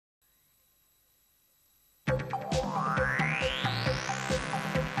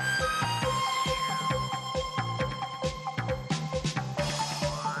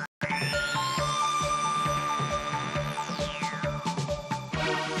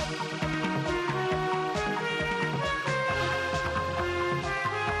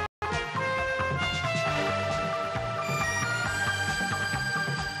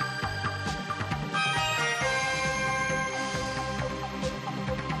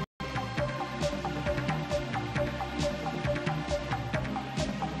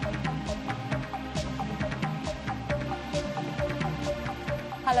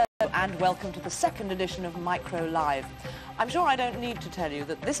and welcome to the second edition of Micro Live. I'm sure I don't need to tell you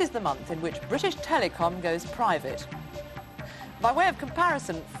that this is the month in which British Telecom goes private. By way of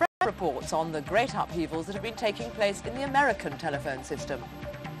comparison, Freff reports on the great upheavals that have been taking place in the American telephone system.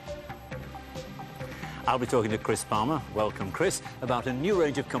 I'll be talking to Chris Palmer, welcome Chris, about a new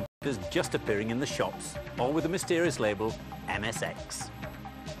range of computers just appearing in the shops, all with the mysterious label MSX.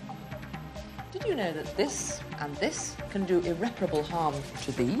 Did you know that this and this can do irreparable harm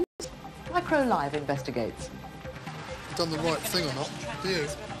to these? Micro Live investigates. Done the right thing or not, do you?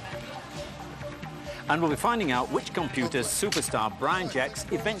 And we'll be finding out which computers superstar Brian Jacks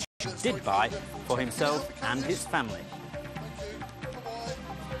eventually did buy for himself and his family.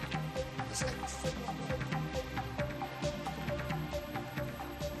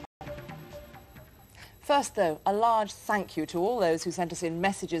 First, though, a large thank you to all those who sent us in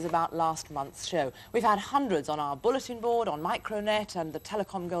messages about last month's show. We've had hundreds on our bulletin board, on Micronet and the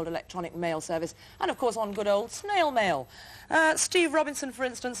Telecom Gold electronic mail service, and of course on good old snail mail. Steve Robinson, for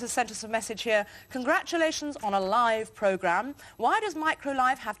instance, has sent us a message here. Congratulations on a live programme. Why does Micro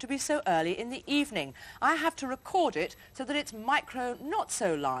Live have to be so early in the evening? I have to record it so that it's micro not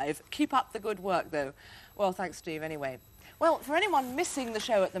so live. Keep up the good work, though. Well, thanks, Steve, anyway. Well, for anyone missing the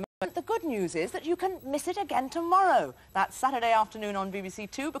show at the moment, the good news is that you can miss it again tomorrow. That's Saturday afternoon on BBC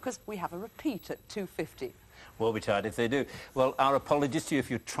Two, because we have a repeat at 2:50. We'll be tired if they do. Well, our apologies to you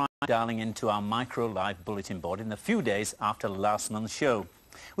if you try dialing into our Micro Live bulletin board in the few days after last month's show.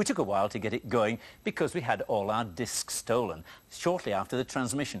 We took a while to get it going because we had all our discs stolen shortly after the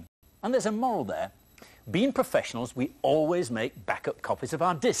transmission. And there's a moral there. Being professionals, we always make backup copies of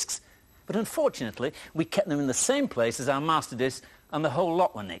our discs. But unfortunately, we kept them in the same place as our master discs, and the whole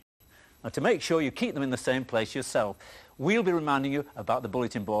lot were nicked. Now, to make sure you keep them in the same place yourself, we'll be reminding you about the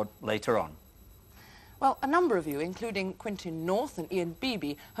bulletin board later on. Well, a number of you, including Quintin North and Ian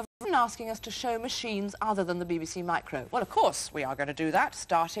Beebe, have been asking us to show machines other than the BBC Micro. Well, of course, we are going to do that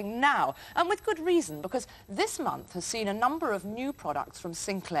starting now, and with good reason, because this month has seen a number of new products from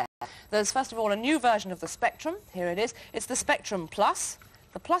Sinclair. There's, first of all, a new version of the Spectrum. Here it is. It's the Spectrum Plus.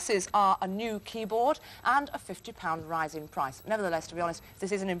 The pluses are a new keyboard and a £50 rise in price. Nevertheless, to be honest,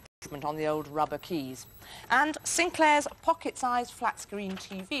 this is an improvement on the old rubber keys. And Sinclair's pocket-sized flat-screen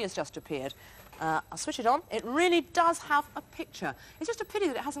TV has just appeared. I'll switch it on. It really does have a picture. It's just a pity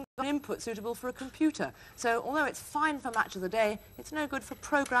that it hasn't got input suitable for a computer. So, although it's fine for Match of the Day, it's no good for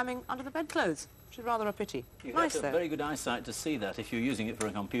programming under the bedclothes, which is rather a pity. You nice, have though. Very good eyesight to see that if you're using it for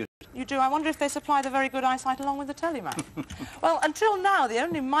a computer. You do. I wonder if they supply the very good eyesight along with the Teleman. Well, until now, the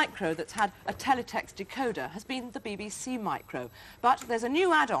only Micro that's had a teletext decoder has been the BBC Micro. But there's a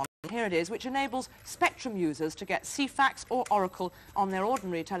new add-on, here it is, which enables Spectrum users to get CFAX or Oracle on their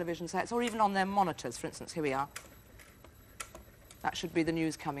ordinary television sets or even on their monitors. For instance, here we are. That should be the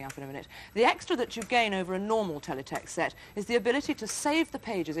news coming up in a minute. The extra that you gain over a normal teletext set is the ability to save the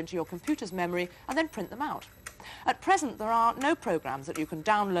pages into your computer's memory and then print them out. At present, there are no programmes that you can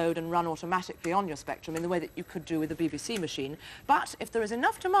download and run automatically on your Spectrum in the way that you could do with a BBC machine. But if there is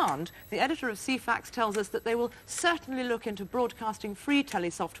enough demand, the editor of CFAX tells us that they will certainly look into broadcasting free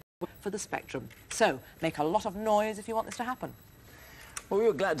telesoftware for the Spectrum. So, make a lot of noise if you want this to happen. Well, we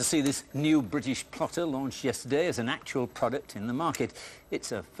were glad to see this new British plotter launched yesterday as an actual product in the market.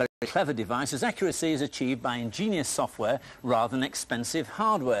 It's a very clever device, as accuracy is achieved by ingenious software rather than expensive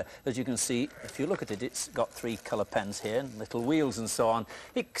hardware. As you can see, if you look at it, it's got 3 colour pens here, and little wheels and so on.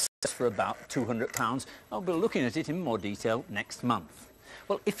 It sells for about £200. I'll be looking at it in more detail next month.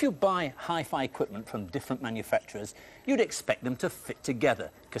 Well, if you buy hi-fi equipment from different manufacturers, you'd expect them to fit together.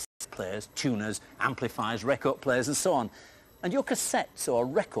 Cassette players, tuners, amplifiers, record players and so on. And your cassettes or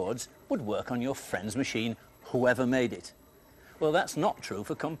records would work on your friend's machine, whoever made it. Well, that's not true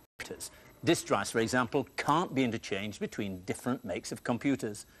for computers. Disk drives, for example, can't be interchanged between different makes of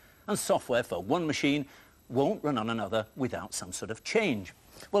computers. And software for one machine won't run on another without some sort of change.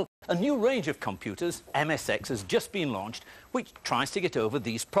 Well, a new range of computers, MSX, has just been launched, which tries to get over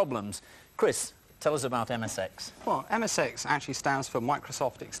these problems. Chris, tell us about MSX. Well, MSX actually stands for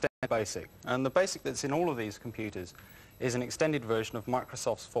Microsoft Extended Basic. And the BASIC that's in all of these computers is an extended version of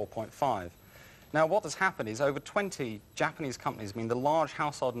Microsoft's 4.5. Now, what has happened is over 20 Japanese companies, I mean the large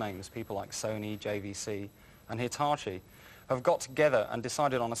household names, people like Sony, JVC and Hitachi, have got together and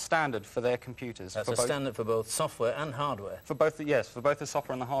decided on a standard for their computers. That's a standard for both software and hardware? For both, yes, for both the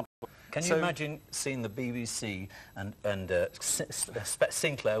software and the hardware. Can you imagine seeing the BBC and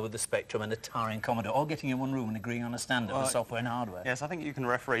Sinclair with the Spectrum and Atari and Commodore all getting in one room and agreeing on a standard for software and hardware? Yes, I think you can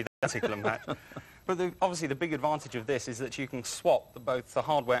referee that particular match. But obviously the big advantage of this is that you can swap both the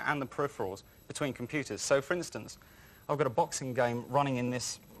hardware and the peripherals between computers. So, for instance, I've got a boxing game running in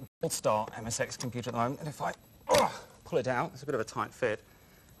this Gold Star MSX computer at the moment, and if I pull it out, it's a bit of a tight fit,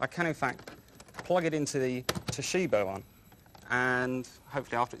 I can in fact plug it into the Toshiba one, and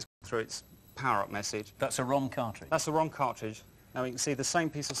hopefully after it's gone through its power-up message... That's a ROM cartridge? That's a ROM cartridge. Now you can see the same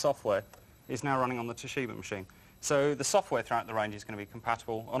piece of software is now running on the Toshiba machine. So the software throughout the range is going to be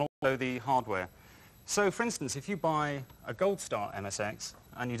compatible, and also the hardware. So for instance, if you buy a Gold Star MSX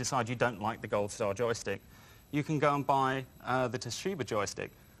and you decide you don't like the Gold Star joystick, you can go and buy the Toshiba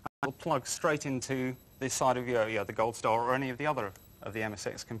joystick. And it'll plug straight into this side of the Gold Star or any of the other of the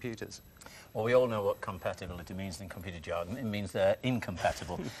MSX computers. Well, we all know what compatibility means in computer jargon. It means they're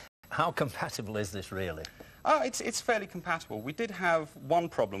incompatible. How compatible is this really? It's fairly compatible. We did have one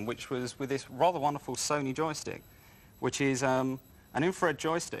problem, which was with this rather wonderful Sony joystick, which is an infrared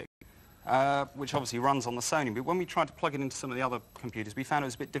joystick, which obviously runs on the Sony. But when we tried to plug it into some of the other computers, we found it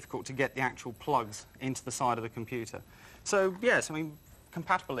was a bit difficult to get the actual plugs into the side of the computer. So, yes, I mean,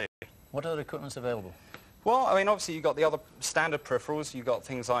 compatible-ish. What other equipment's available? Well, I mean, obviously you've got the other standard peripherals. You've got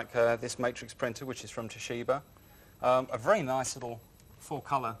things like this matrix printer, which is from Toshiba, a very nice little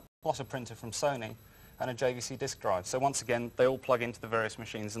full-colour plotter printer from Sony, and a JVC disk drive. So once again, they all plug into the various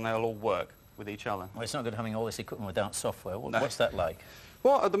machines and they'll all work with each other. Well, it's not good having all this equipment without software. What's that like?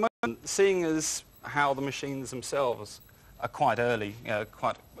 Well, at the moment, seeing as how the machines themselves are quite early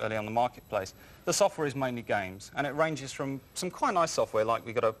on the marketplace, the software is mainly games, and it ranges from some quite nice software, like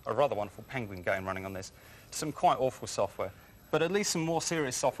we've got a rather wonderful Penguin game running on this, to some quite awful software. But at least some more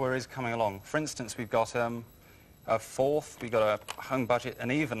serious software is coming along. For instance, we've got a Forth, we've got a home budget,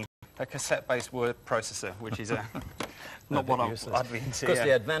 and even a cassette-based word processor, which is not what I'd be into. Of course,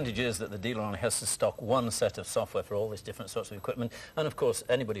 the advantage is that the dealer only has to stock one set of software for all these different sorts of equipment, and of course,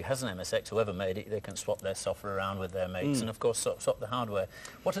 anybody who has an MSX, whoever made it, they can swap their software around with their mates, and of course, swap the hardware.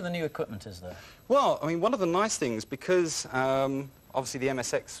 What are the new equipment is there? Well, I mean, one of the nice things, because obviously the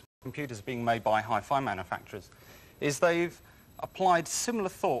MSX computers are being made by hi-fi manufacturers, is they've applied similar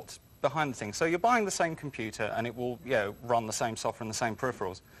thought behind the thing. So you're buying the same computer, and it will run the same software and the same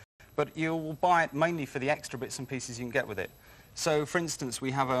peripherals, but you'll buy it mainly for the extra bits and pieces you can get with it. So, for instance,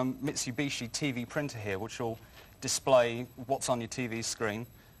 we have a Mitsubishi TV printer here, which will display what's on your TV screen.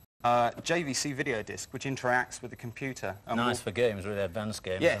 JVC video disc, which interacts with the computer. Nice for games, really advanced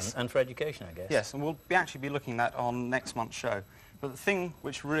games, yes. and for education, I guess. Yes, and we'll actually be looking at that on next month's show. But the thing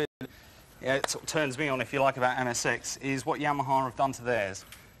which really it sort of turns me on, if you like, about MSX is what Yamaha have done to theirs.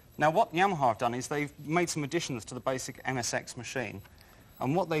 Now, what Yamaha have done is they've made some additions to the basic MSX machine.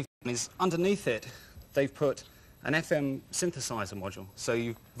 And what they've done is, underneath it, they've put an FM synthesizer module. So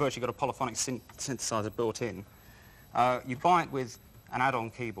you've virtually got a polyphonic synthesizer built in. You buy it with an add-on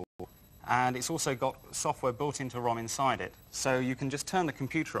keyboard, and it's also got software built into ROM inside it. So you can just turn the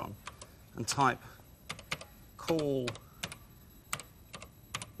computer on and type call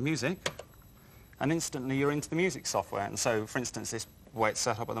music, and instantly you're into the music software. And so, for instance, this way it's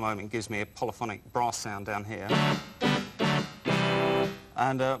set up at the moment gives me a polyphonic brass sound down here,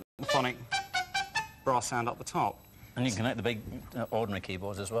 and a polyphonic brass sound up the top. And you can connect the big ordinary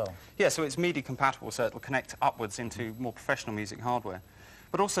keyboards as well. Yeah, so it's MIDI compatible, so it'll connect upwards into more professional music hardware.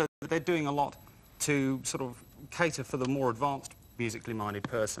 But also, they're doing a lot to sort of cater for the more advanced musically minded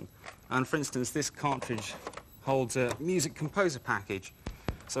person. And for instance, this cartridge holds a music composer package.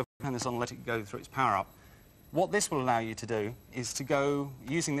 So if I turn this on and let it go through its power-up, what this will allow you to do is to go,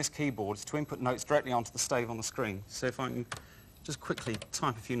 using this keyboard, to input notes directly onto the stave on the screen. So if I can just quickly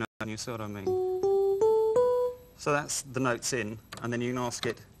type a few notes and you see what I mean. So that's the notes in, and then you can ask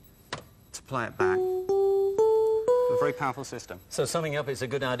it to play it back. A very powerful system. So summing up, it's a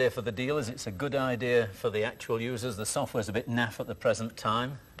good idea for the dealers, it's a good idea for the actual users. The software's a bit naff at the present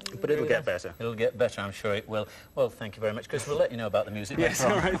time. But it'll get better. It'll get better, I'm sure it will. Well, thank you very much, Chris. We'll let you know about the music yes,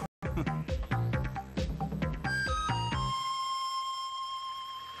 later on. all right.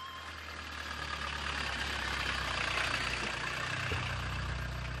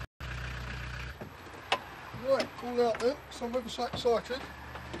 Right, all out then, so I'm ever so excited.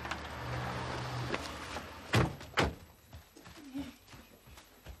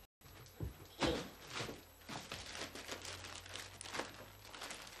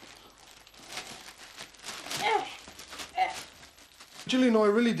 Julie and I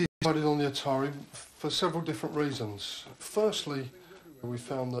really decided on the Atari for several different reasons. Firstly, we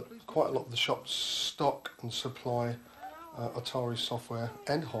found that quite a lot of the shops stock and supply Atari software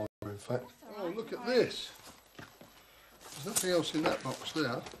and hardware, in fact. Oh, look at this. There's nothing else in that box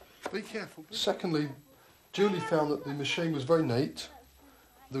there. Be careful. Secondly, Julie found that the machine was very neat.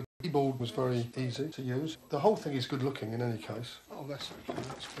 The keyboard was very easy to use. The whole thing is good looking in any case. Oh, that's okay.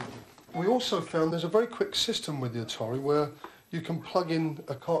 That's good. We also found there's a very quick system with the Atari where you can plug in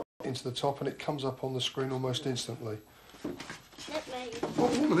a cartridge into the top and it comes up on the screen almost instantly. Let me. Oh,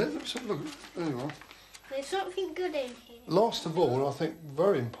 1 minute, let's have a look. There you are. There's something good in here. Last of all, I think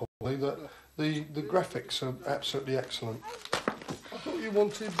very importantly, that the graphics are absolutely excellent. I thought you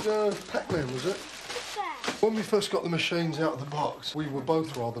wanted Pac-Man, was it? When we first got the machines out of the box, we were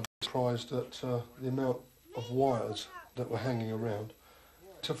both rather surprised at the amount of wires that were hanging around.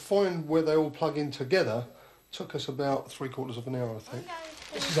 To find where they all plug in together took us about 3/4 of an hour, I think.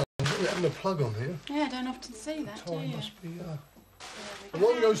 This is we're having a plug on here. Yeah, I don't often see that, do you? Must be,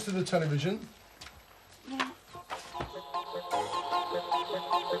 one goes to the television. Yeah.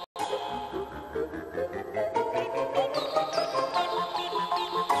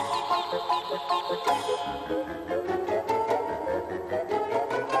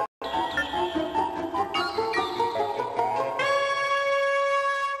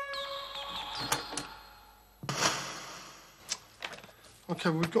 Okay,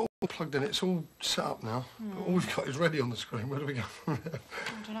 we've got all plugged in. It's all set up now. But all we've got is ready on the screen. Where do we go from there?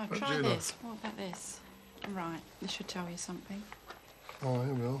 I don't know. Try this. What about this? Right, this should tell you something. Oh,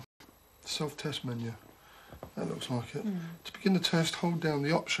 here we are. Self-test menu. That looks like it. To begin the test, hold down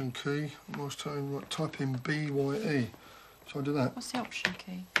the option key. Type in BYE. Shall I do that? What's the option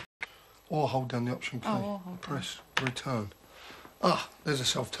key? Or hold down the option key. Oh, or hold Press return. Ah, there's a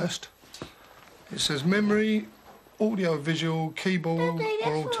self-test. It says memory, audio, visual, keyboard, Daddy,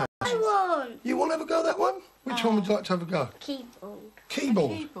 or all that's text. what I want. You want to have a go at that one? Which one would you like to have a go? Keyboard.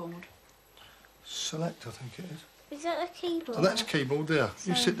 Keyboard. Keyboard. Select, I think it is. Is that a keyboard? Oh, that's keyboard there.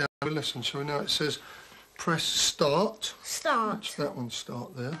 You So- sit down and listen, shall we? Now it says press start. Start. Watch that one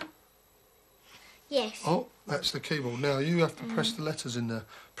start there. Yes. Oh, that's the keyboard. Now you have to press the letters in there.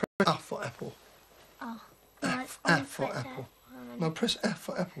 Press F for apple. Oh. F for apple. No, press F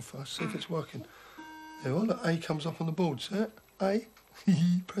for apple first, see if it's working. There, well, look, A comes up on the board, see it? A.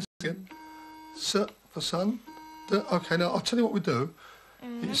 Press it again. S for sun. D. Okay, now I'll tell you what we do.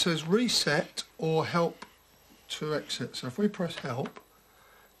 It says reset or help to exit. So if we press help,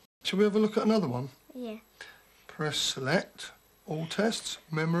 shall we have a look at another one? Yeah. Press select, all tests,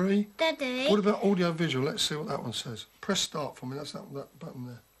 memory. Daddy. What about audio visual? Let's see what that one says. Press start for me, that's that button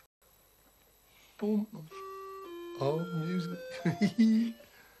there. Boom. Oh, music.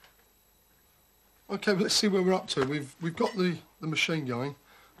 Okay, well, let's see where we're up to. We've got the machine going,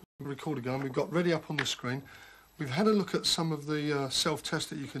 the recorder going, we've got ready up on the screen. We've had a look at some of the self-tests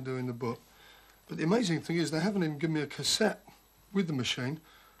that you can do in the book. But the amazing thing is they haven't even given me a cassette with the machine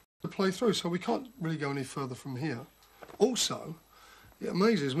to play through, so we can't really go any further from here. Also, it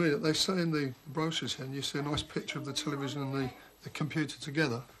amazes me that they say in the brochures here, and you see a nice picture of the television and the computer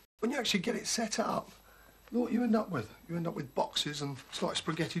together. When you actually get it set up, look what you end up with. You end up with boxes, and it's like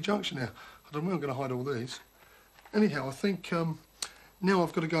Spaghetti Junction here. I don't know where I'm going to hide all these. Anyhow, I think now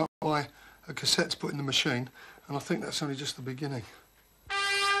I've got to go out and buy a cassette to put in the machine, and I think that's only just the beginning.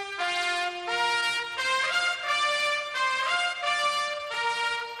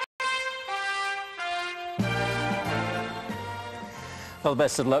 Well,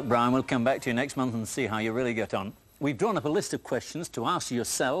 best of luck, Brian. We'll come back to you next month and see how you really get on. We've drawn up a list of questions to ask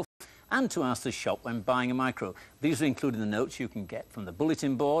yourself and to ask the shop when buying a micro. These are included in the notes you can get from the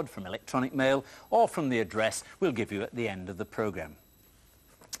bulletin board, from electronic mail, or from the address we'll give you at the end of the programme.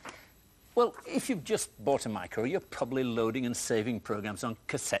 Well, if you've just bought a micro, you're probably loading and saving programs on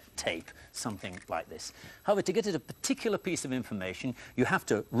cassette tape, something like this. However, to get at a particular piece of information, you have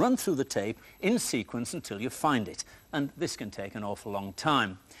to run through the tape in sequence until you find it, and this can take an awful long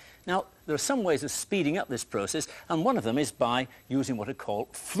time. Now, there are some ways of speeding up this process, and one of them is by using what are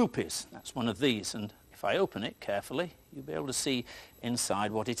called floppies. That's one of these, and if I open it carefully, you'll be able to see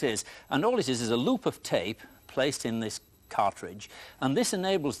inside what it is. And all it is a loop of tape placed in this cartridge, and this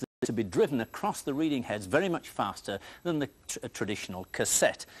enables the to be driven across the reading heads very much faster than the traditional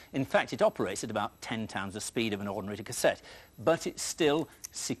cassette. In fact, it operates at about 10 times the speed of an ordinary cassette, but it's still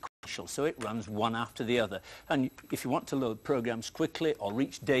sequential, so it runs one after the other. And if you want to load programs quickly or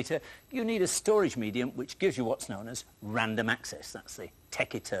reach data, you need a storage medium which gives you what's known as random access. That's the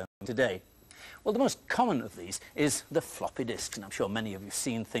techie term today. Well, the most common of these is the floppy disk, and I'm sure many of you have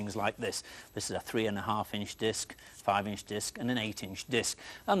seen things like this. This is a 3.5-inch disc, 5-inch disc, and an 8-inch disc,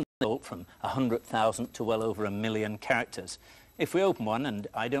 and they're all from 100,000 to well over 1 million characters. If we open one, and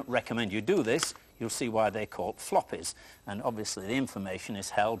I don't recommend you do this, you'll see why they're called floppies, and obviously the information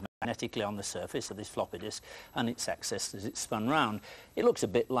is held magnetically on the surface of this floppy disk, and it's accessed as it's spun round. It looks a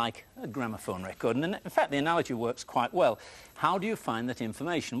bit like a gramophone record, and in fact the analogy works quite well. How do you find that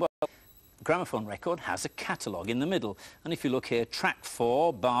information? Well, gramophone record has a catalogue in the middle. And if you look here, track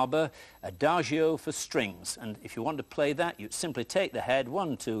 4, Barber, Adagio for strings. And if you want to play that, you simply take the head,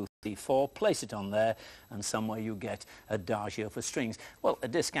 1, 2, 3, 4, place it on there, and somewhere you get Adagio for strings. Well, a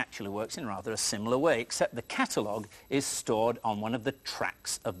disc actually works in rather a similar way, except the catalogue is stored on one of the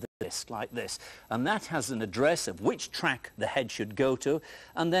tracks of the disc, like this. And that has an address of which track the head should go to,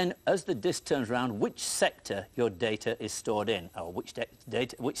 and then as the disc turns around, which sector your data is stored in, or which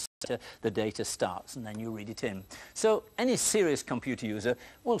sector the data starts, and then you read it in. So any serious computer user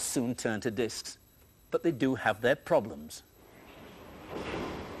will soon turn to discs, but they do have their problems.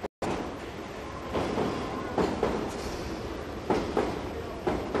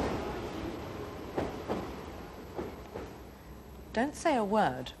 Don't say a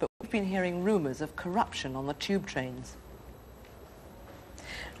word, but we've been hearing rumours of corruption on the tube trains.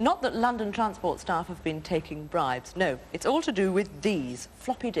 Not that London transport staff have been taking bribes, no, it's all to do with these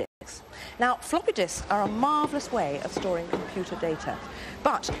floppy disks. Now, floppy disks are a marvellous way of storing computer data,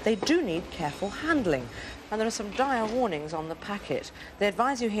 but they do need careful handling, and there are some dire warnings on the packet. They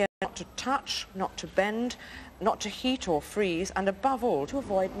advise you here not to touch, not to bend, not to heat or freeze, and above all, to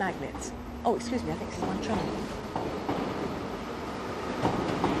avoid magnets. Oh, excuse me, I think this is my train.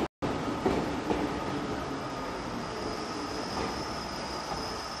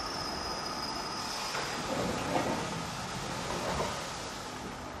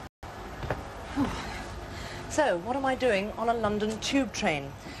 So, what am I doing on a London tube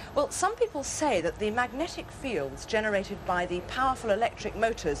train? Well, some people say that the magnetic fields generated by the powerful electric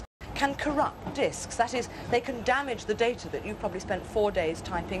motors can corrupt disks. That is, they can damage the data that you've probably spent 4 days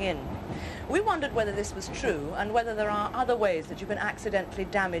typing in. We wondered whether this was true and whether there are other ways that you can accidentally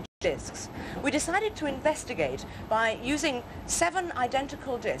damage disks. We decided to investigate by using 7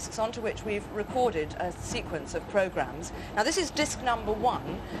 identical disks onto which we've recorded a sequence of programs. Now, this is disk number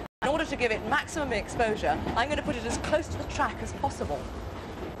 1. In order to give it maximum exposure, I'm going to put it as close to the track as possible.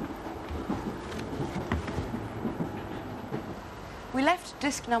 We left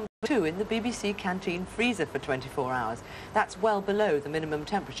disk number 2 in the BBC canteen freezer for 24 hours. That's well below the minimum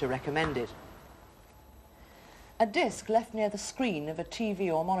temperature recommended. A disk left near the screen of a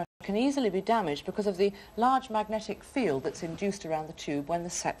TV or monitor can easily be damaged because of the large magnetic field that's induced around the tube when the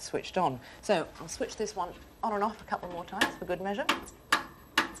set's switched on. So I'll switch this one on and off a couple more times for good measure.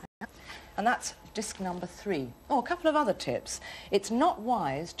 And that's disk number 3. Oh, a couple of other tips. It's not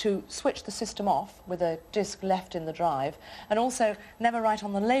wise to switch the system off with a disk left in the drive, and also never write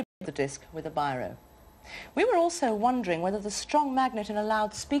on the label of the disk with a biro. We were also wondering whether the strong magnet in a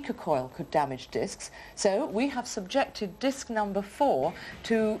loudspeaker coil could damage disks, so we have subjected disk number 4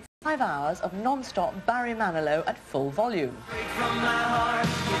 to 5 hours of non-stop Barry Manilow at full volume.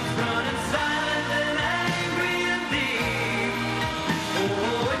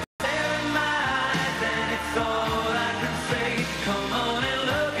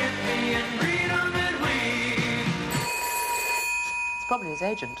 Probably his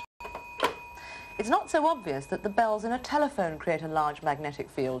agent. It's not so obvious that the bells in a telephone create a large magnetic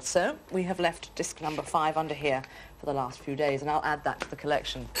field, so we have left disk number 5 under here for the last few days, and I'll add that to the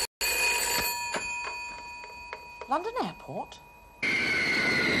collection. London Airport?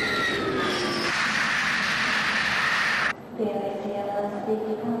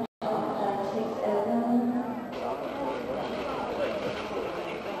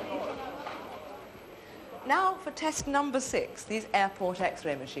 Now for test number 6, these airport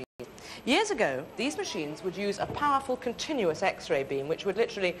X-ray machines. Years ago, these machines would use a powerful continuous X-ray beam which would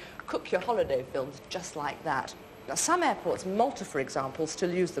literally cook your holiday films just like that. Now, some airports, Malta for example,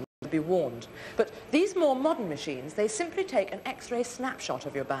 still use them, to be warned. But these more modern machines, they simply take an X-ray snapshot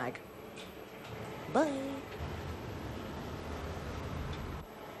of your bag. Bye.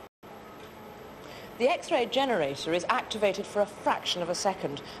 The X-ray generator is activated for a fraction of a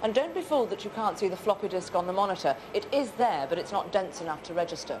second, and don't be fooled that you can't see the floppy disk on the monitor. It is there, but it's not dense enough to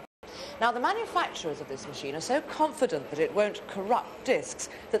register. Now, the manufacturers of this machine are so confident that it won't corrupt disks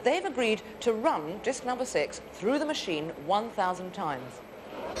that they've agreed to run disk number 6 through the machine 1,000 times.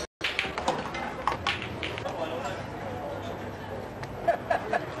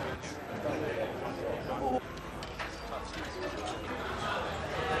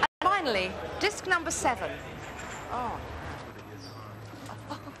 Finally, disc number 7. Oh.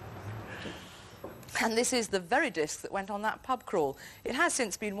 And this is the very disc that went on that pub crawl. It has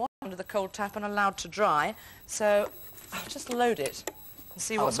since been washed under the cold tap and allowed to dry, so I'll just load it and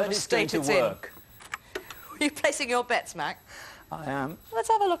see what sort of state it's in. Are you placing your bets, Mac? I am. Let's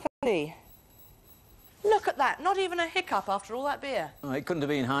have a look at the... Look at that, not even a hiccup after all that beer. Oh, it couldn't have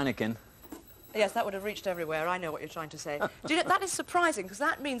been Heineken. Yes, that would have reached everywhere. I know what you're trying to say. Do you know, that is surprising, because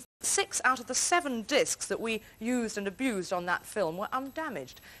that means 6 out of the 7 discs that we used and abused on that film were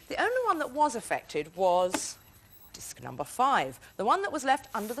undamaged. The only one that was affected was disc number 5, the one that was left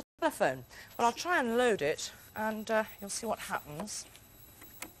under the telephone. Well, I'll try and load it, and you'll see what happens.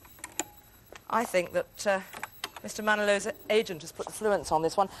 I think that Mr. Manilow's agent has put the fluence on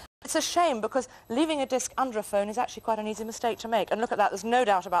this one. It's a shame, because leaving a disc under a phone is actually quite an easy mistake to make. And look at that, there's no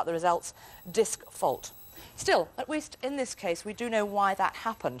doubt about the results. Disc fault. Still, at least in this case, we do know why that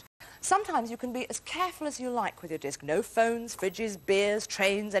happened. Sometimes you can be as careful as you like with your disc. No phones, fridges, beers,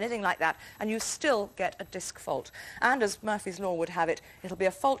 trains, anything like that, and you still get a disc fault. And as Murphy's Law would have it, it'll be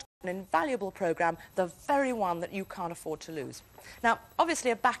a fault in an invaluable programme, the very one that you can't afford to lose. Now,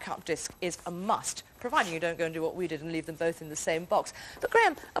 obviously a backup disc is a must, providing you don't go and do what we did and leave them both in the same box. But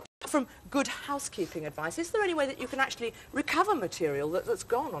Graham, apart from good housekeeping advice, is there any way that you can actually recover material that's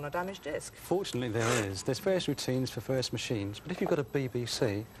gone on a damaged disc? Fortunately there is. There's various routines for various machines, but if you've got a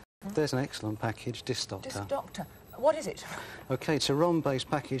BBC, there's an excellent package, Disc Doctor. Disc Doctor. What is it? OK, it's a ROM-based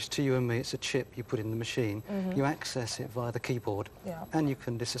package to you and me. It's a chip you put in the machine. You access it via the keyboard, and you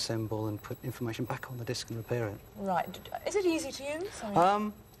can disassemble and put information back on the disc and repair it. Right. Is it easy to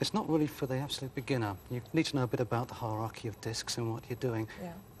use? It's not really for the absolute beginner. You need to know a bit about the hierarchy of discs and what you're doing.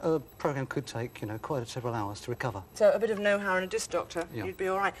 A program could take, you know, quite several hours to recover. So a bit of know-how and a Disc Doctor, you'd be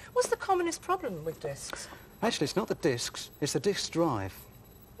all right. What's the commonest problem with discs? Actually, it's not the discs, it's the disc drive.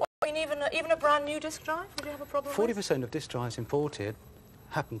 What, I mean, even a brand new disc drive, would you have a problem with? 40% of disc drives imported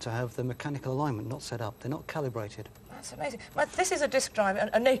happen to have the mechanical alignment not set up. They're not calibrated. That's amazing. Well, this is a disc drive,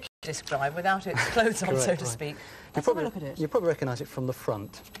 a naked disc drive, without its clothes on, so to speak. Let's have a look at it. You probably recognise it from the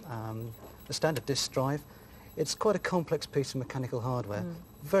front. The standard disc drive, it's quite a complex piece of mechanical hardware.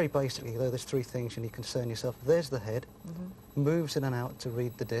 Very basically, though, there's 3 things you need to concern yourself. There's the head, moves in and out to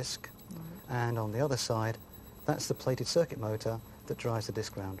read the disc, and on the other side, that's the plated circuit motor that drives the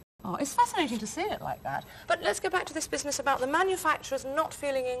disc round. Oh, it's fascinating to see it like that. But let's go back to this business about the manufacturers not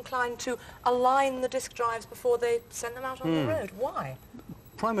feeling inclined to align the disc drives before they send them out on the road. Why?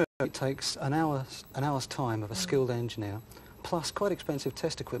 Primarily, it takes an hour's time of a skilled engineer, plus quite expensive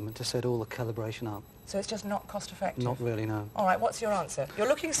test equipment to set all the calibration up. So it's just not cost-effective? Not really, no. All right, what's your answer? You're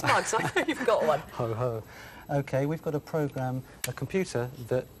looking smug, so I know you've got one. Ho, ho. OK, we've got a program, a computer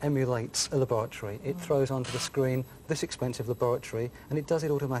that emulates a laboratory. It throws onto the screen this expensive laboratory, and it does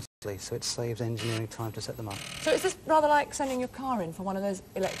it automatically, so it saves engineering time to set them up. So is this rather like sending your car in for one of those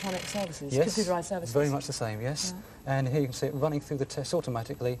electronic services, yes, computerised services? Very much the same, yes. And here you can see it running through the tests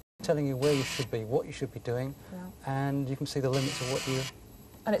automatically, telling you where you should be, what you should be doing, and you can see the limits of what you...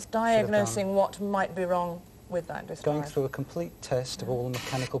 And it's diagnosing what might be wrong with that disc drive. Going through a complete test of all the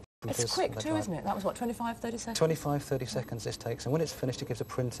mechanical... It's quick too, isn't it? That was what, 25, 30 seconds? 25, 30 seconds this takes, and when it's finished it gives a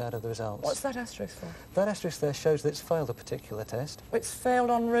printout of the results. What's that asterisk for? That asterisk there shows that it's failed a particular test. It's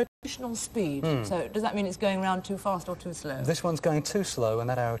failed on rotational speed, so does that mean it's going round too fast or too slow? This one's going too slow, and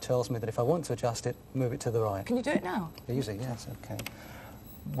that arrow tells me that if I want to adjust it, move it to the right. Can you do it now? Easy, yes, OK.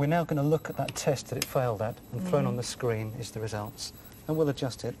 We're now going to look at that test that it failed at, and thrown on the screen is the results. And we'll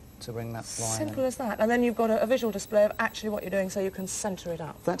adjust it to bring that line in. Simple as that. And then you've got a visual display of actually what you're doing so you can centre it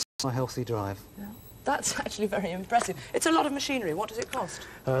up. That's my healthy drive. Yeah. That's actually very impressive. It's a lot of machinery. What does it cost?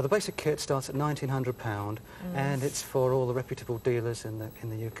 The basic kit starts at £1,900, and it's for all the reputable dealers in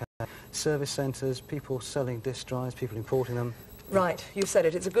the UK. Service centres, people selling disc drives, people importing them. Right, you said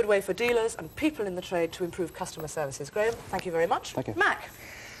it. It's a good way for dealers and people in the trade to improve customer services. Graham, thank you very much. Thank you. Mac.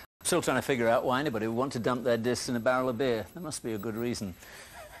 Still trying to figure out why anybody would want to dump their discs in a barrel of beer. There must be a good reason.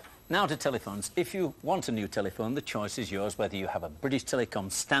 Now to telephones. If you want a new telephone, the choice is yours, whether you have a British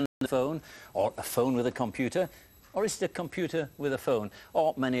Telecom standard phone, or a phone with a computer, or is it a computer with a phone,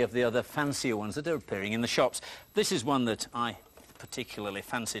 or many of the other fancier ones that are appearing in the shops. This is one that I particularly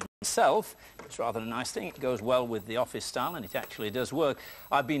fancied myself. It's rather a nice thing. It goes well with the office style, and it actually does work.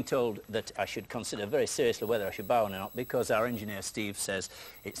 I've been told that I should consider very seriously whether I should buy one or not, because our engineer Steve says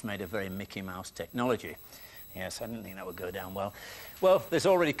it's made of very Mickey Mouse technology. Yes, I didn't think that would go down well. Well, there's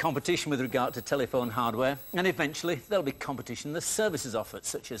already competition with regard to telephone hardware, and eventually there'll be competition in the services offered,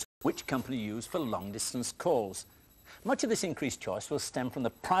 such as which company you use for long-distance calls. Much of this increased choice will stem from the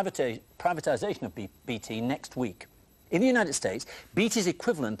privatisation of BT next week. In the United States, BT's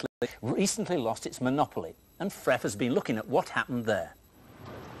equivalent recently lost its monopoly, and Freff has been looking at what happened there.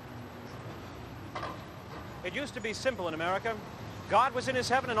 It used to be simple in America. God was in his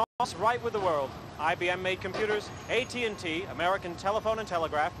heaven and all was right with the world. IBM made computers, AT&T, American Telephone and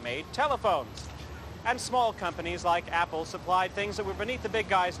Telegraph, made telephones. And small companies like Apple supplied things that were beneath the big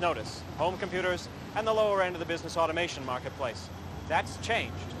guys' notice, home computers and the lower end of the business automation marketplace. That's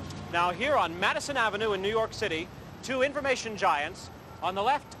changed. Now here on Madison Avenue in New York City, two information giants. On the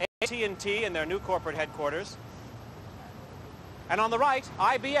left, AT&T in their new corporate headquarters. And on the right,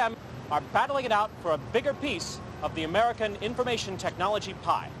 IBM are battling it out for a bigger piece of the American information technology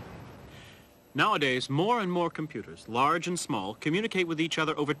pie. Nowadays, more and more computers, large and small, communicate with each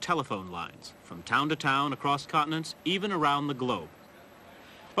other over telephone lines, from town to town, across continents, even around the globe.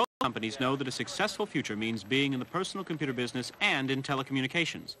 Both companies know that a successful future means being in the personal computer business and in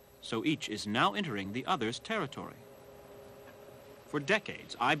telecommunications, so each is now entering the other's territory. For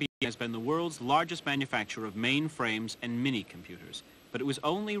decades, IBM has been the world's largest manufacturer of mainframes and mini-computers, but it was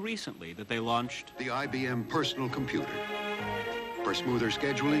only recently that they launched the IBM personal computer for smoother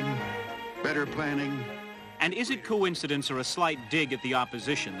scheduling, better planning. And is it coincidence or a slight dig at the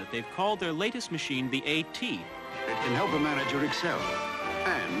opposition that they've called their latest machine the AT? It can help a manager excel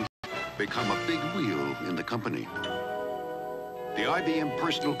and become a big wheel in the company. The IBM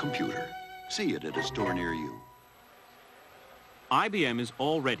personal computer. See it at a store near you. IBM is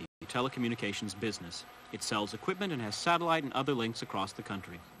already a telecommunications business. It sells equipment and has satellite and other links across the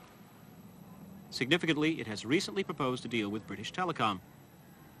country. Significantly, it has recently proposed a deal with British Telecom.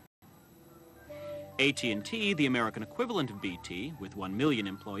 AT&T, the American equivalent of BT, with 1 million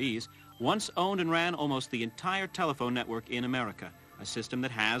employees, once owned and ran almost the entire telephone network in America, a system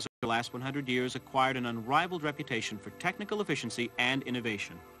that has, over the last 100 years, acquired an unrivaled reputation for technical efficiency and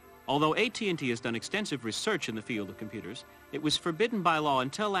innovation. Although AT&T has done extensive research in the field of computers, it was forbidden by law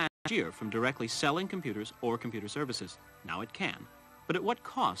until last year from directly selling computers or computer services. Now it can. But at what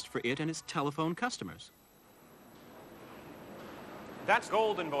cost for it and its telephone customers? That's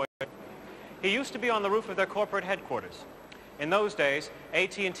Golden Boy. He used to be on the roof of their corporate headquarters. In those days,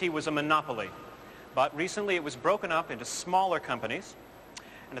 AT&T was a monopoly. But recently it was broken up into smaller companies.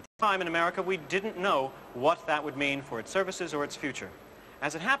 And at the time in America, we didn't know what that would mean for its services or its future.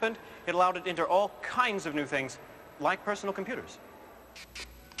 As it happened, it allowed it to enter all kinds of new things, like personal computers.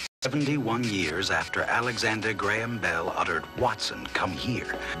 71 years after Alexander Graham Bell uttered, "Watson, come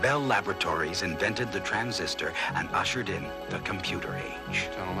here," Bell Laboratories invented the transistor and ushered in the computer age.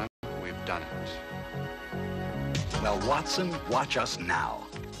 Gentlemen, we've done it. Well, Watson, watch us now.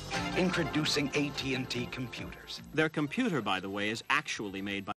 Introducing AT&T computers. Their computer, by the way, is actually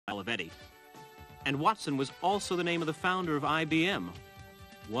made by Olivetti. And Watson was also the name of the founder of IBM.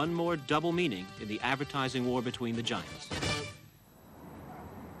 One more double meaning in the advertising war between the giants.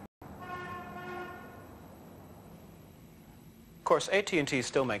 Of course, AT&T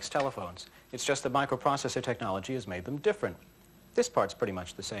still makes telephones. It's just that microprocessor technology has made them different. This part's pretty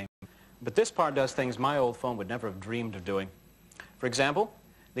much the same. But this part does things my old phone would never have dreamed of doing. For example,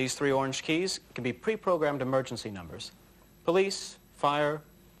 these 3 orange keys can be pre-programmed emergency numbers. Police, fire,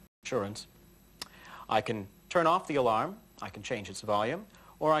 insurance. I can turn off the alarm, I can change its volume,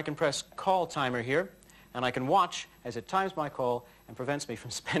 or I can press call timer here, and I can watch as it times my call and prevents me from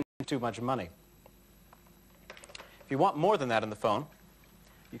spending too much money. If you want more than that in the phone,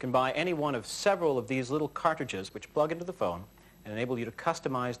 you can buy any one of several of these little cartridges which plug into the phone and enable you to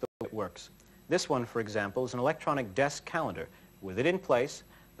customize the way it works. This one, for example, is an electronic desk calendar. With it in place,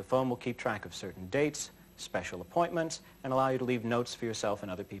 the phone will keep track of certain dates, special appointments, and allow you to leave notes for yourself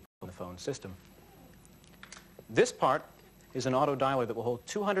and other people in the phone system. This part is an auto dialer that will hold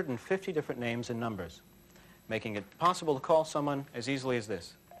 250 different names and numbers, making it possible to call someone as easily as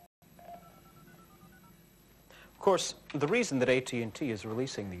this. Of course, the reason that AT&T is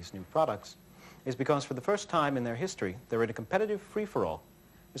releasing these new products is because for the first time in their history, they're in a competitive free-for-all.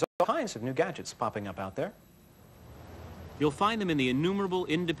 There's all kinds of new gadgets popping up out there. You'll find them in the innumerable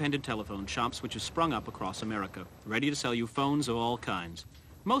independent telephone shops which have sprung up across America, ready to sell you phones of all kinds.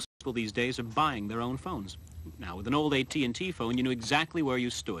 Most people these days are buying their own phones. Now, with an old AT&T phone, you knew exactly where you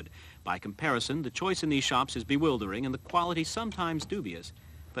stood. By comparison, the choice in these shops is bewildering and the quality sometimes dubious.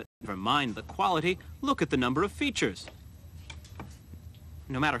 But never mind the quality, look at the number of features.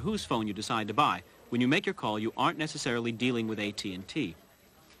 No matter whose phone you decide to buy, when you make your call, you aren't necessarily dealing with AT&T.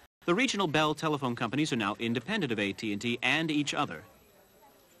 The regional Bell telephone companies are now independent of AT&T and each other.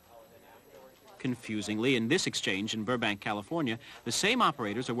 Confusingly, in this exchange in Burbank, California, the same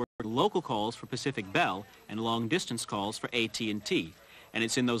operators are working local calls for Pacific Bell and long-distance calls for AT&T. And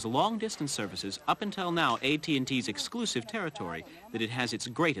it's in those long-distance services, up until now AT&T's exclusive territory, that it has its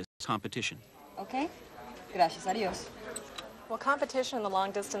greatest competition. Okay. Gracias. Adios. Well, competition in the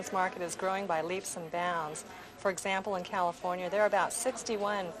long-distance market is growing by leaps and bounds. For example, in California, there are about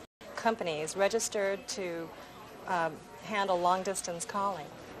 61 companies registered to handle long-distance calling.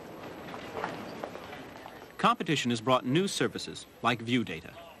 Competition has brought new services, like view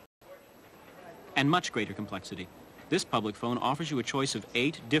data, and much greater complexity. This public phone offers you a choice of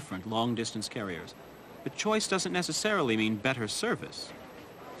 8 different long-distance carriers. But choice doesn't necessarily mean better service.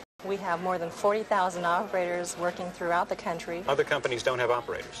 We have more than 40,000 operators working throughout the country. Other companies don't have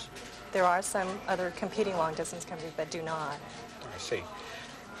operators. There are some other competing long-distance companies that do not. I see.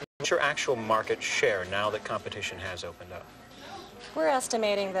 What's your actual market share now that competition has opened up? We're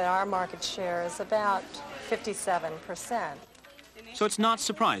estimating that our market share is about 57%. So it's not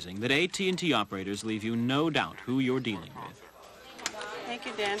surprising that AT&T operators leave you no doubt who you're dealing with. Thank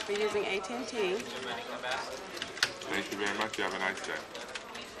you, Dan, for using AT&T. Thank you very much. You have a nice day.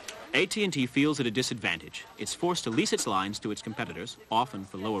 AT&T feels at a disadvantage. It's forced to lease its lines to its competitors, often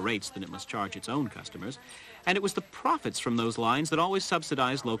for lower rates than it must charge its own customers, and it was the profits from those lines that always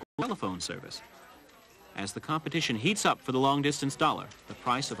subsidized local telephone service. As the competition heats up for the long-distance dollar, the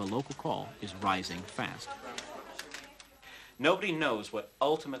price of a local call is rising fast. Nobody knows what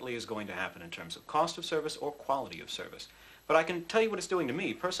ultimately is going to happen in terms of cost of service or quality of service, but I can tell you what it's doing to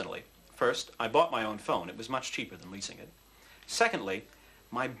me personally. First, I bought my own phone. It was much cheaper than leasing it. Secondly,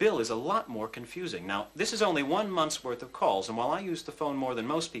 my bill is a lot more confusing. Now, this is only 1 month's worth of calls, and while I use the phone more than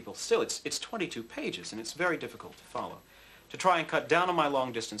most people, still it's 22 pages, and it's very difficult to follow. To try and cut down on my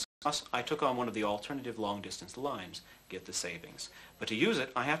long-distance costs, I took on one of the alternative long-distance lines, get the savings. But to use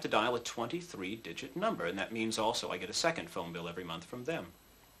it, I have to dial a 23-digit number, and that means also I get a second phone bill every month from them.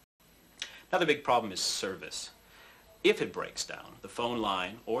 Another big problem is service. If it breaks down, the phone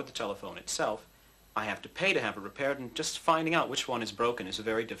line or the telephone itself, I have to pay to have it repaired, and just finding out which one is broken is a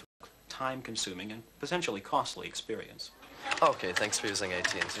very difficult, time-consuming, and potentially costly experience. Okay, thanks for using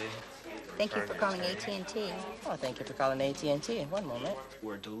AT&T. Thank you for calling AT&T. Oh, thank you for calling AT&T. One moment.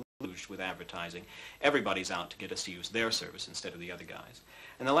 We're deluged with advertising. Everybody's out to get us to use their service instead of the other guys.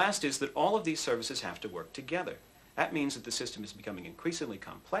 And the last is that all of these services have to work together. That means that the system is becoming increasingly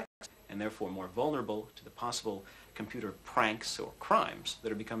complex and therefore more vulnerable to the possible computer pranks or crimes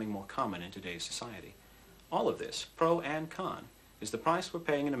that are becoming more common in today's society. All of this, pro and con, is the price we're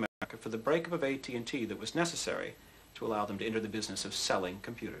paying in America for the breakup of AT&T that was necessary to allow them to enter the business of selling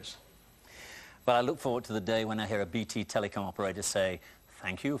computers. Well, I look forward to the day when I hear a BT Telecom operator say,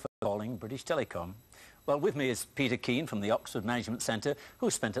 "Thank you for calling British Telecom." Well, with me is Peter Keane from the Oxford Management Centre, who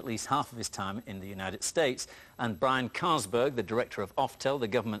spent at least half of his time in the United States, and Brian Carlsberg, the director of Oftel, the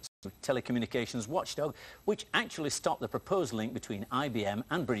government's telecommunications watchdog, which actually stopped the proposed link between IBM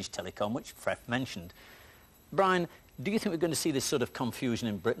and British Telecom, which Freff mentioned. Brian, do you think we're going to see this sort of confusion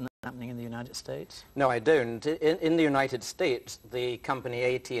in Britain happening in the United States? No, I don't. In the United States, the company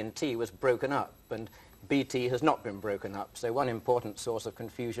AT&T was broken up, and BT has not been broken up, so one important source of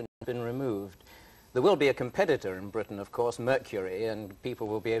confusion has been removed. There will be a competitor in Britain, of course, Mercury, and people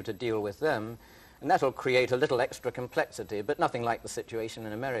will be able to deal with them, and that will create a little extra complexity, but nothing like the situation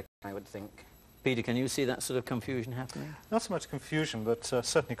in America, I would think. Peter, can you see that sort of confusion happening? Not so much confusion, but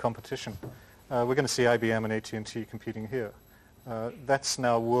certainly competition. We're going to see IBM and AT&T competing here. That's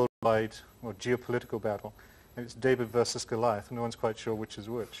now a worldwide or geopolitical battle. It's David versus Goliath, and no one's quite sure which is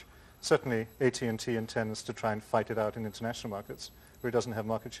which. Certainly, AT&T intends to try and fight it out in international markets, where it doesn't have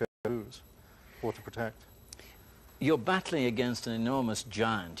market share to lose or to protect. You're battling against an enormous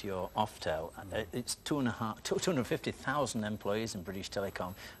giant, your Oftel. It's 250,000 employees in British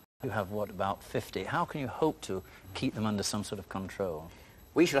Telecom. You have, what, about 50? How can you hope to keep them under some sort of control?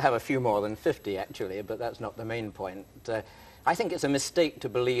 We shall have a few more than 50, actually, but that's not the main point. I think it's a mistake to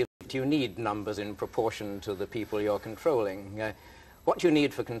believe that you need numbers in proportion to the people you're controlling. What you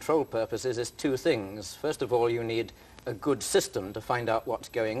need for control purposes is two things. First of all, you need a good system to find out what's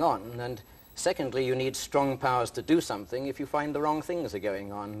going on, and secondly, you need strong powers to do something if you find the wrong things are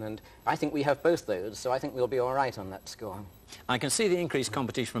going on, and I think we have both those, so I think we'll be all right on that score. I can see the increased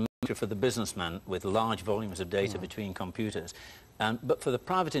competition for the businessman with large volumes of data between computers. But for the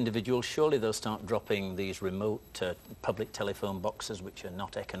private individual, surely they'll start dropping these remote public telephone boxes which are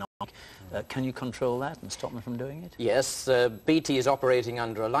not economic. Can you control that and stop them from doing it? Yes, BT is operating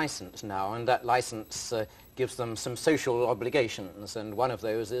under a license now, and that license gives them some social obligations, and one of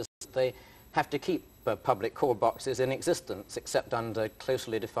those is that they have to keep public call boxes in existence, except under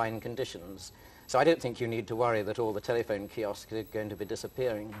closely defined conditions. So I don't think you need to worry that all the telephone kiosks are going to be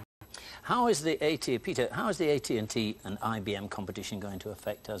disappearing. How is the Peter, how is the AT&T and IBM competition going to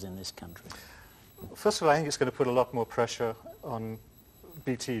affect us in this country? First of all, I think it's going to put a lot more pressure on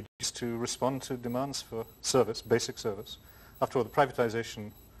BT to respond to demands for service, basic service. After all, the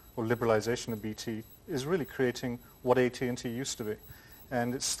privatization or liberalization of BT is really creating what AT&T used to be,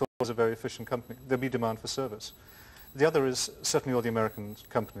 and it still was a very efficient company. There'll be demand for service. The other is certainly all the American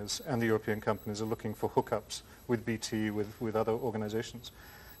companies and the European companies are looking for hookups with BT, with other organizations.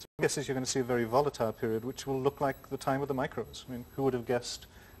 So I guess you're going to see a very volatile period, which will look like the time of the micros. I mean, who would have guessed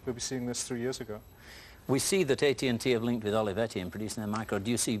we'd be seeing this 3 years ago? We see that AT&T have linked with Olivetti in producing their micro.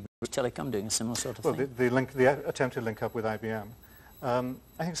 Do you see British Telecom doing a similar sort of thing? The attempted link up with IBM, I think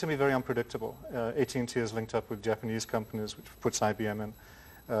it's going to be very unpredictable. AT&T has linked up with Japanese companies, which puts IBM in.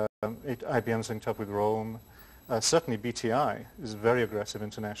 IBM's linked up with Rome. Certainly BTI is very aggressive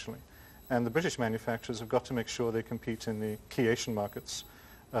internationally. And the British manufacturers have got to make sure they compete in the key Asian markets,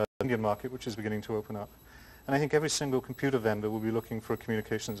 the Indian market, which is beginning to open up. And I think every single computer vendor will be looking for a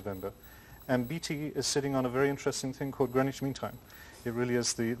communications vendor. And BT is sitting on a very interesting thing called Greenwich Mean Time. It really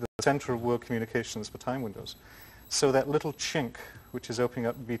is the center of world communications for time windows. So that little chink, which is opening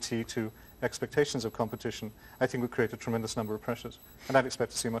up BT to expectations of competition, I think would create a tremendous number of pressures. And I'd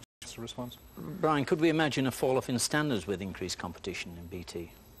expect to see a much faster response. Brian, could we imagine a fall-off in standards with increased competition in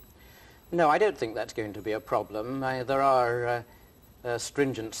BT? No, I don't think that's going to be a problem. There are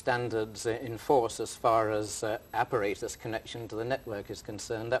stringent standards in force as far as apparatus connection to the network is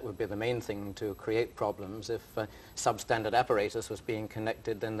concerned. That would be the main thing to create problems. If substandard apparatus was being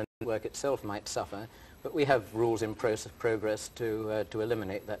connected, then the network itself might suffer. But we have rules in progress to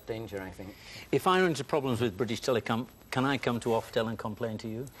eliminate that danger, I think. If I run into problems with British Telecom, can I come to Oftel and complain to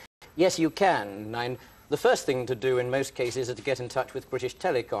you? Yes, you can. The first thing to do in most cases is to get in touch with British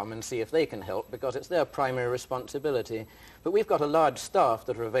Telecom and see if they can help, because it's their primary responsibility. But we've got a large staff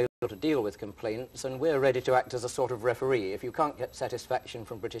that are available to deal with complaints, and we're ready to act as a sort of referee. If you can't get satisfaction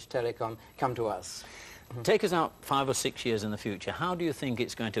from British Telecom, come to us. Take us out 5 or 6 years in the future. How do you think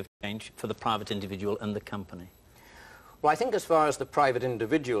it's going to change for the private individual and the company? Well, I think as far as the private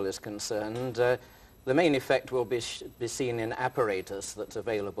individual is concerned, the main effect will be seen in apparatus that's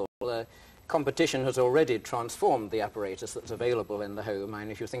available. Competition has already transformed the apparatus that's available in the home. And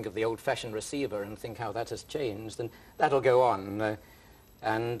if you think of the old-fashioned receiver and think how that has changed, then that'll go on.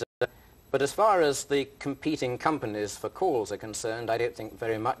 But as far as the competing companies for calls are concerned, I don't think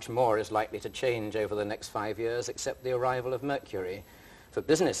very much more is likely to change over the next 5 years, except the arrival of Mercury. For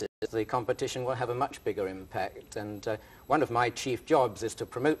businesses, the competition will have a much bigger impact. And one of my chief jobs is to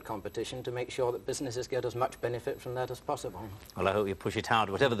promote competition to make sure that businesses get as much benefit from that as possible. Well, I hope you push it hard.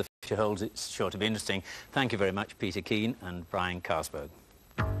 Whatever the future holds, it's sure to be interesting. Thank you very much, Peter Keane and Brian Carsberg.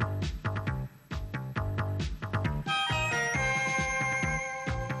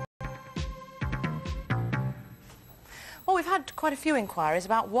 Well, we've had quite a few inquiries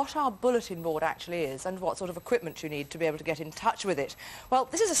about what our bulletin board actually is and what sort of equipment you need to be able to get in touch with it. Well,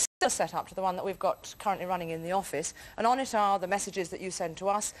 this is a similar setup to the one that we've got currently running in the office, and on it are the messages that you send to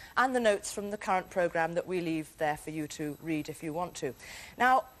us and the notes from the current programme that we leave there for you to read if you want to.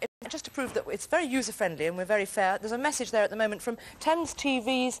 Now, just to prove that it's very user-friendly and we're very fair, there's a message there at the moment from Thames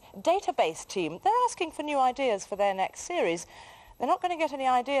TV's database team. They're asking for new ideas for their next series. They're not going to get any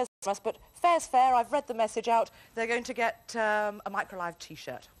ideas from us, but fair's fair. I've read the message out. They're going to get a MicroLive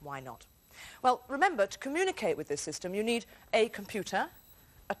T-shirt. Why not? Well, remember, to communicate with this system, you need a computer,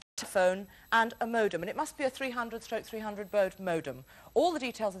 a telephone, and a modem. And it must be a 300/300 baud modem. All the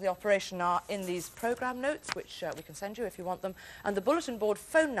details of the operation are in these programme notes, which we can send you if you want them. And the bulletin board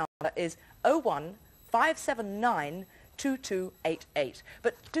phone number is 01579 2288.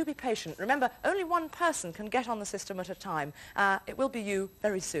 But do be patient. Remember, only one person can get on the system at a time. It will be you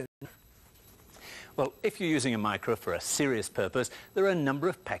very soon. Well, if you're using a micro for a serious purpose, there are a number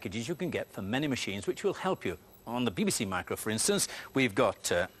of packages you can get for many machines which will help you. On the BBC micro, for instance, we've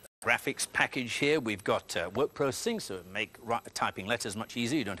got graphics package here. We've got word processing, so it make typing letters much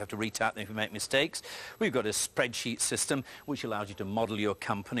easier. You don't have to retype them if you make mistakes. We've got a spreadsheet system which allows you to model your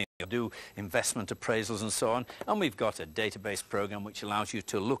company, do investment appraisals and so on. And we've got a database program which allows you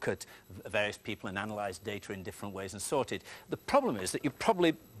to look at various people and analyze data in different ways and sort it. The problem is that you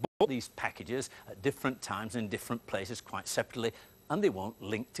probably bought these packages at different times in different places quite separately, and they won't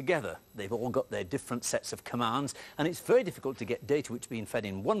link together. They've all got their different sets of commands, and it's very difficult to get data which is being fed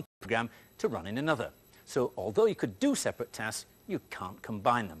in one program to run in another. So although you could do separate tasks, you can't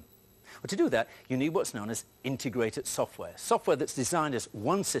combine them. Well, to do that, you need what's known as integrated software, software that's designed as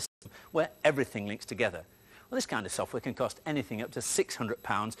one system where everything links together. Well, this kind of software can cost anything up to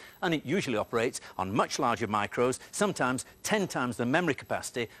 £600, and it usually operates on much larger micros, sometimes 10 times the memory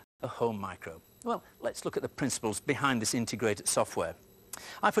capacity of a home micro. Well, let's look at the principles behind this integrated software.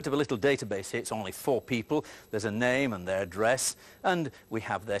 I put up a little database here. It's only 4 people. There's a name and their address, and we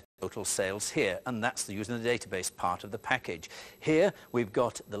have their total sales here, and that's using the database part of the package. Here we've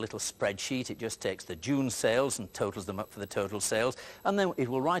got the little spreadsheet. It just takes the June sales and totals them up for the total sales, and then it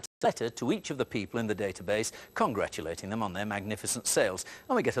will write a letter to each of the people in the database congratulating them on their magnificent sales.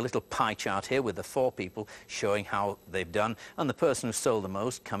 And we get a little pie chart here with the 4 people showing how they've done, and the person who sold the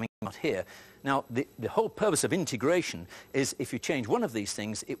most coming about here. Now, the whole purpose of integration is if you change one of these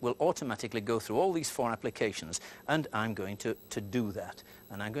things, it will automatically go through all these 4 applications, and I'm going to do that.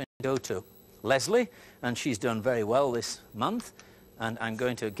 And I'm going to go to Lesley, and she's done very well this month, and I'm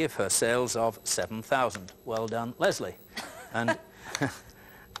going to give her sales of 7,000. Well done, Lesley. And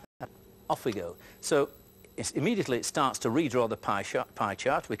off we go. So immediately it starts to redraw the pie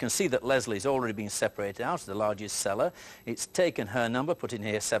chart. We can see that Lesley's already been separated out as the largest seller. It's taken her number, put in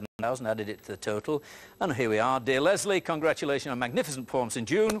here 7,000, added it to the total. And here we are. Dear Lesley, congratulations on magnificent performance in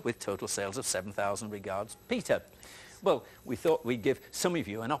June with total sales of 7,000. Regards, Peter. Well, we thought we'd give some of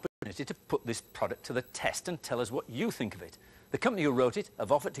you an opportunity to put this product to the test and tell us what you think of it. The company who wrote it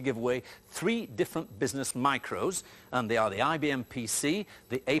have offered to give away 3 different business micros, and they are the IBM PC,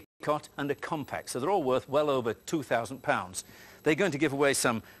 the Apricot and a Compact, so they're all worth well over £2,000. They're going to give away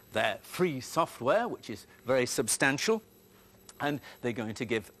some their free software, which is very substantial, and they're going to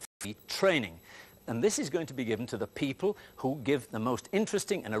give free training. And this is going to be given to the people who give the most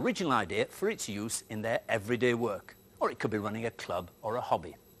interesting and original idea for its use in their everyday work. Or it could be running a club or a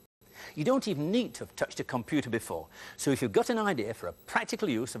hobby. You don't even need to have touched a computer before. So if you've got an idea for a practical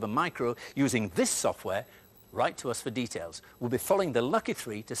use of a micro using this software, write to us for details. We'll be following the lucky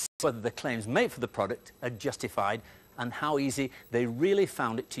 3 to see whether the claims made for the product are justified and how easy they really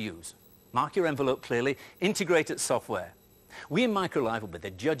found it to use. Mark your envelope clearly, integrated software. We in MicroLive will be the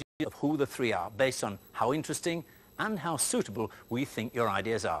judges of who the 3 are based on how interesting and how suitable we think your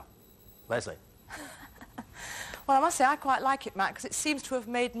ideas are. Lesley. Well, I must say I quite like it, Matt, because it seems to have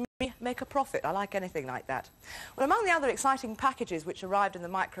made me make a profit. I like anything like that. Well, among the other exciting packages which arrived in the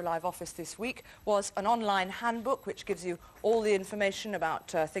MicroLive office this week was an online handbook which gives you all the information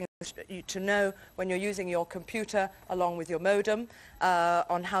about things to know when you're using your computer along with your modem,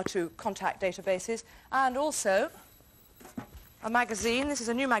 on how to contact databases, and also a magazine. This is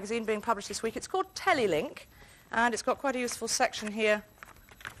a new magazine being published this week. It's called Telelink, and it's got quite a useful section here.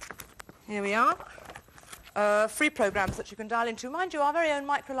 Here we are. Free programs that you can dial into. Mind you, our very own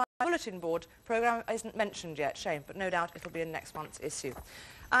MicroLive bulletin board program isn't mentioned yet, shame, but no doubt it'll be in next month's issue.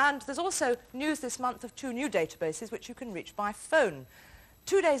 And there's also news this month of 2 new databases which you can reach by phone.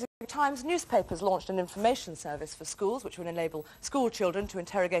 2 days ago, Times newspapers launched an information service for schools which will enable school children to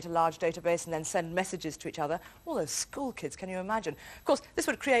interrogate a large database and then send messages to each other. All those school kids, can you imagine? Of course, this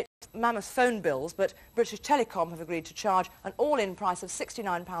would create mammoth phone bills, but British Telecom have agreed to charge an all-in price of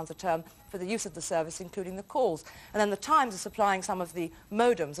 £69 a term for the use of the service, including the calls. And then the Times are supplying some of the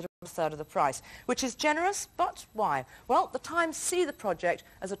modems at a third of the price, which is generous, but why? Well, the Times see the project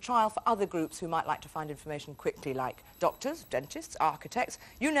as a trial for other groups who might like to find information quickly, like doctors, dentists, architects,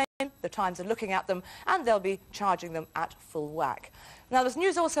 you name it, the Times are looking at them, and they'll be charging them at full whack. Now, there's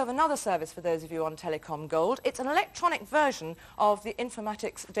news also of another service for those of you on Telecom Gold. It's an electronic version of the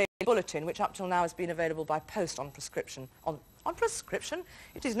Informatics Daily Bulletin, which up till now has been available by post on prescription. On prescription?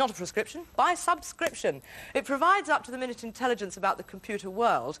 It is not a prescription, by subscription. It provides up-to-the-minute intelligence about the computer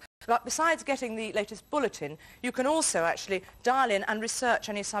world, but besides getting the latest bulletin, you can also actually dial in and research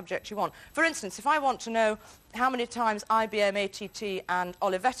any subject you want. For instance, if I want to know how many times IBM, ATT and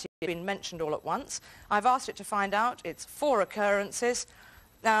Olivetti have been mentioned all at once, I've asked it to find out. It's 4 occurrences.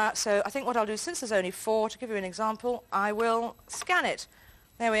 So I think what I'll do, since there's only 4, to give you an example, I will scan it.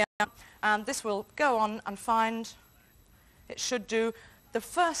 There we are. And this will go on and find... It should do the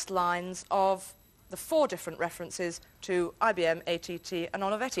first lines of the 4 different references to IBM, ATT and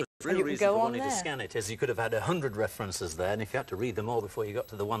Olivetti. The real reason for wanting to scan it is you could have had 100 references there, and if you had to read them all before you got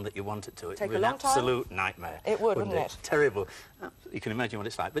to the one that you wanted to, it would be an absolute nightmare. It would, wouldn't it? Terrible. You can imagine what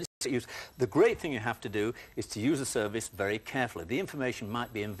it's like. But it's the great thing you have to do is to use the service very carefully. The information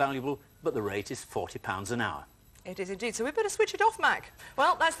might be invaluable, but the rate is £40 an hour. It is indeed. So we better switch it off, Mac.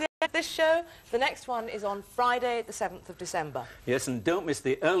 Well, that's the end of this show. The next one is on Friday, the 7th of December. Yes, and don't miss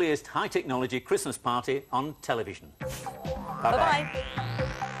the earliest high-technology Christmas party on television. Bye-bye. Bye-bye.